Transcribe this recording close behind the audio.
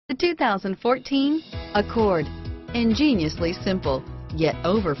The 2014 Accord. Ingeniously simple, yet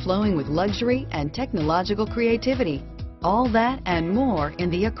overflowing with luxury and technological creativity. All that and more in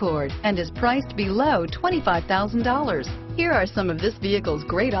the Accord, and is priced below $25,000. Here are some of this vehicle's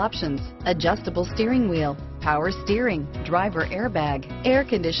great options: adjustable steering wheel, power steering, driver airbag, air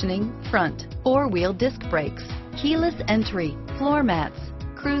conditioning, front, four-wheel disc brakes, keyless entry, floor mats,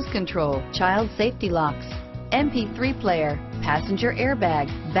 cruise control, child safety locks, MP3 player, passenger airbag,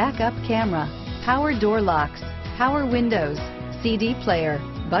 backup camera, power door locks, power windows, CD player,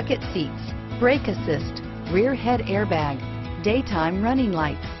 bucket seats, brake assist, rear head airbag, daytime running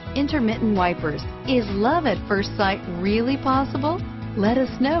lights, intermittent wipers. Is love at first sight really possible? Let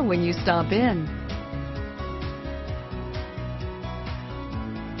us know when you stop in.